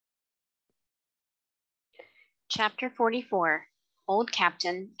Chapter 44, Old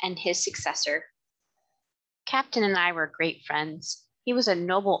Captain and His Successor. Captain and I were great friends. He was a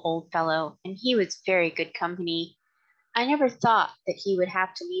noble old fellow, and he was very good company. I never thought that he would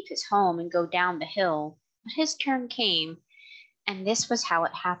have to leave his home and go down the hill, but his turn came, and this was how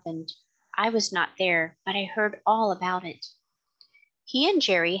it happened. I was not there, but I heard all about it. He and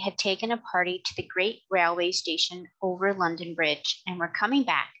Jerry had taken a party to the great railway station over London Bridge and were coming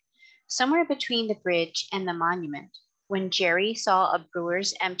back, somewhere between the bridge and the monument, when Jerry saw a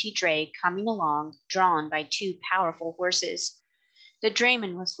brewer's empty dray coming along, drawn by two powerful horses. The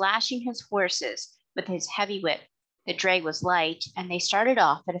drayman was lashing his horses with his heavy whip. The dray was light, and they started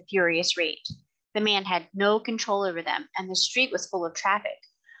off at a furious rate. The man had no control over them, and the street was full of traffic.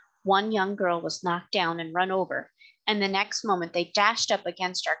 One young girl was knocked down and run over, and the next moment they dashed up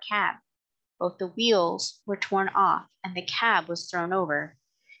against our cab. Both the wheels were torn off, and the cab was thrown over.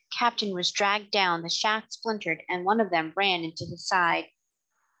 Captain was dragged down, the shaft splintered, and one of them ran into his side.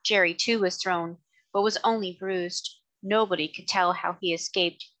 Jerry, too, was thrown, but was only bruised. Nobody could tell how he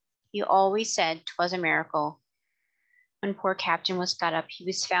escaped. He always said 'twas a miracle. When poor Captain was got up, he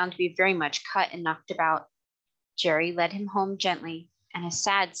was found to be very much cut and knocked about. Jerry led him home gently, and a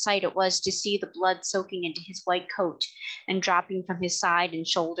sad sight it was to see the blood soaking into his white coat and dropping from his side and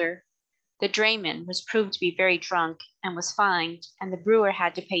shoulder. The drayman was proved to be very drunk and was fined, and the brewer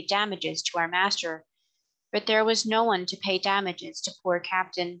had to pay damages to our master, but there was no one to pay damages to poor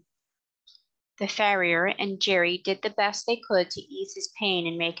Captain. The farrier and Jerry did the best they could to ease his pain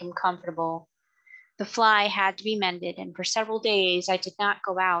and make him comfortable. The fly had to be mended, and for several days I did not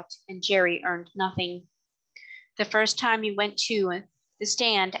go out, and Jerry earned nothing. The first time he went to the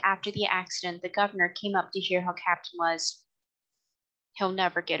stand after the accident, the governor came up to hear how Captain was. "He'll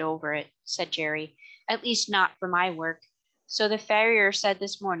never get over it," said Jerry, "at least not for my work." So the farrier said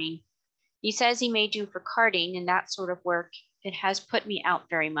this morning, "He says he may do for carting and that sort of work. It has put me out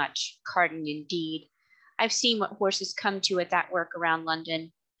very much. Carting indeed. I've seen what horses come to at that work around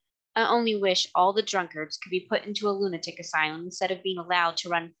London. I only wish all the drunkards could be put into a lunatic asylum instead of being allowed to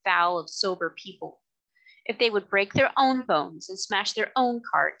run foul of sober people. If they would break their own bones and smash their own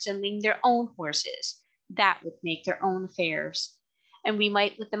carts and lean their own horses, that would make their own affairs. And we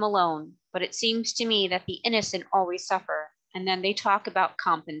might let them alone, but it seems to me that the innocent always suffer, and then they talk about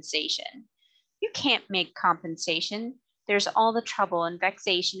compensation. You can't make compensation. There's all the trouble and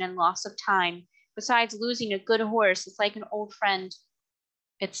vexation and loss of time. Besides losing a good horse, it's like an old friend.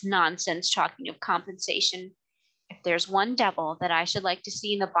 It's nonsense talking of compensation. If there's one devil that I should like to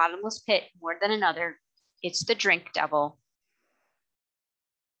see in the bottomless pit more than another, it's the drink devil."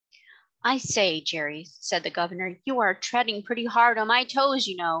 "I say, Jerry," said the governor, "you are treading pretty hard on my toes,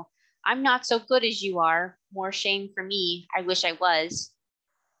 you know. I'm not so good as you are. More shame for me. I wish I was."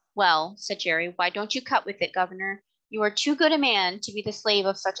 "Well," said Jerry, "why don't you cut with it, governor? You are too good a man to be the slave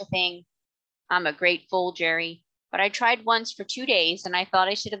of such a thing." "I'm a great fool, Jerry, but I tried once for 2 days, and I thought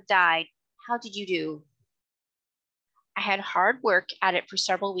I should have died. How did you do?" "I had hard work at it for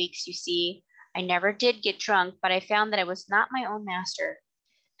several weeks, you see. I never did get drunk, but I found that I was not my own master,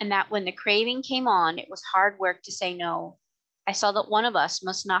 and that when the craving came on, it was hard work to say no. I saw that one of us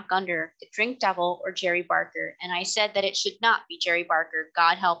must knock under, the drink devil or Jerry Barker, and I said that it should not be Jerry Barker,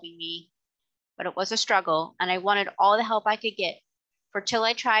 God helping me. But it was a struggle, and I wanted all the help I could get, for till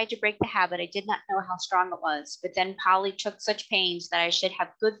I tried to break the habit, I did not know how strong it was. But then Polly took such pains that I should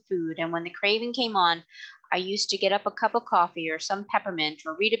have good food, and when the craving came on, I used to get up a cup of coffee or some peppermint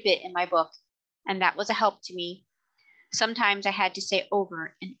or read a bit in my book, and that was a help to me. Sometimes I had to say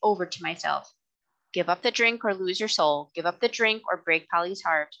over and over to myself, 'Give up the drink or lose your soul. Give up the drink or break Polly's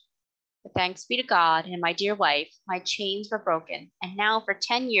heart.' But thanks be to God and my dear wife, my chains were broken, and now for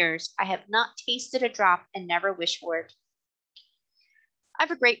 10 years I have not tasted a drop and never wish for it."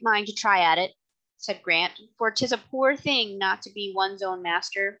 "I've a great mind to try at it," said Grant, "for 'tis a poor thing not to be one's own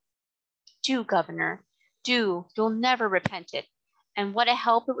master." "Do, governor, do. You'll never repent it. And what a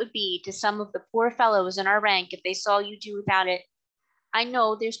help it would be to some of the poor fellows in our rank if they saw you do without it. I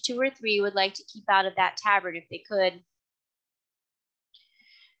know there's 2 or 3 who would like to keep out of that tavern if they could."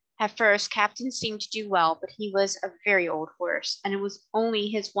 At first, Captain seemed to do well, but he was a very old horse, and it was only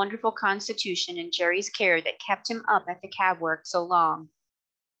his wonderful constitution and Jerry's care that kept him up at the cab work so long.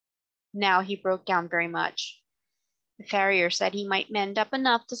 Now he broke down very much. The farrier said he might mend up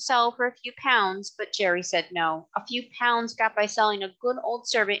enough to sell for a few pounds, but Jerry said no. A few pounds got by selling a good old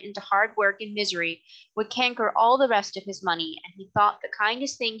servant into hard work and misery would canker all the rest of his money, and he thought the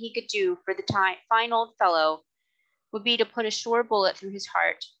kindest thing he could do for the fine old fellow would be to put a sure bullet through his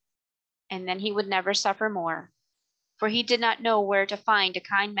heart, and then he would never suffer more, for he did not know where to find a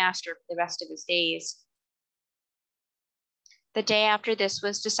kind master for the rest of his days. The day after this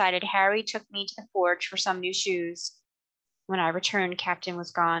was decided, Harry took me to the forge for some new shoes. When I returned, Captain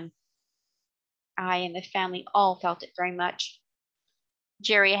was gone. I and the family all felt it very much.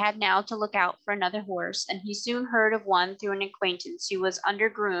 Jerry had now to look out for another horse, and he soon heard of one through an acquaintance who was under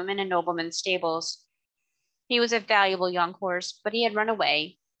groom in a nobleman's stables. He was a valuable young horse, but he had run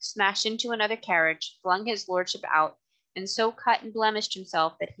away, smashed into another carriage, flung his lordship out, and so cut and blemished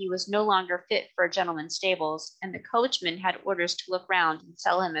himself that he was no longer fit for a gentleman's stables, and the coachman had orders to look round and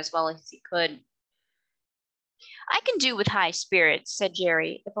sell him as well as he could. I can do with high spirits, said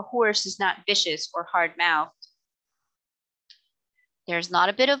Jerry, if a horse is not vicious or hard-mouthed. There's not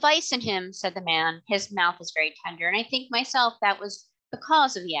a bit of vice in him, said the man. His mouth is very tender, and I think myself that was the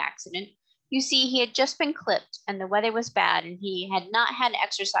cause of the accident. You see, he had just been clipped, and the weather was bad, and he had not had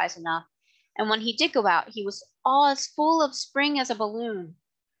exercise enough, and when he did go out, he was all as full of spring as a balloon.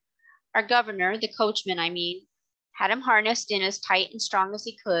 Our governor, the coachman, I mean, had him harnessed in as tight and strong as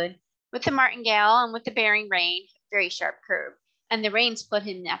he could, with the martingale and with the bearing rein, very sharp curb, and the reins put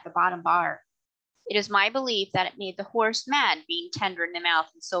in at the bottom bar. It is my belief that it made the horse mad, being tender in the mouth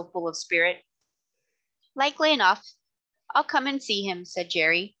and so full of spirit. Likely enough. I'll come and see him, said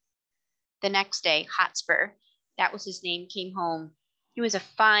Jerry. The next day, Hotspur, that was his name, came home. He was a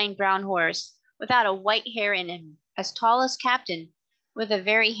fine brown horse, without a white hair in him, as tall as Captain, with a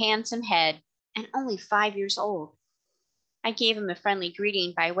very handsome head, and only 5 years old. I gave him a friendly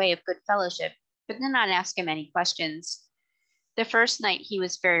greeting by way of good fellowship, but did not ask him any questions. The first night he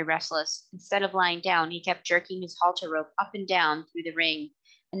was very restless. Instead of lying down, he kept jerking his halter rope up and down through the ring,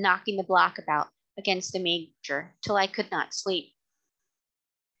 and knocking the block about against the major, till I could not sleep.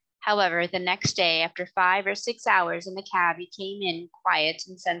 However, the next day, after 5 or 6 hours in the cab, he came in quiet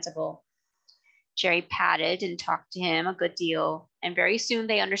and sensible. Jerry patted and talked to him a good deal, and very soon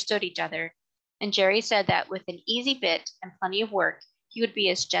they understood each other, and Jerry said that with an easy bit and plenty of work, he would be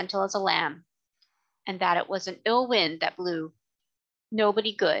as gentle as a lamb, and that it was an ill wind that blew.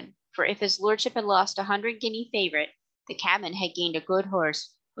 Nobody good, for if his lordship had lost 100-guinea favorite, the cabman had gained a good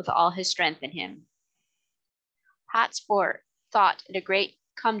horse with all his strength in him. Hotspur thought it a great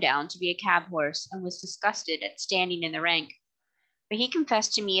come-down to be a cab horse, and was disgusted at standing in the rank. But he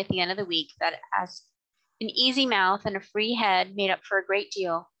confessed to me at the end of the week that as an easy mouth and a free head made up for a great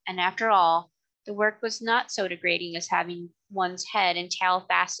deal, and after all, the work was not so degrading as having one's head and tail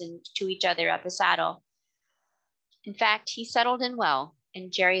fastened to each other at the saddle. In fact, he settled in well,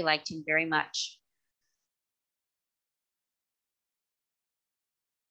 and Jerry liked him very much.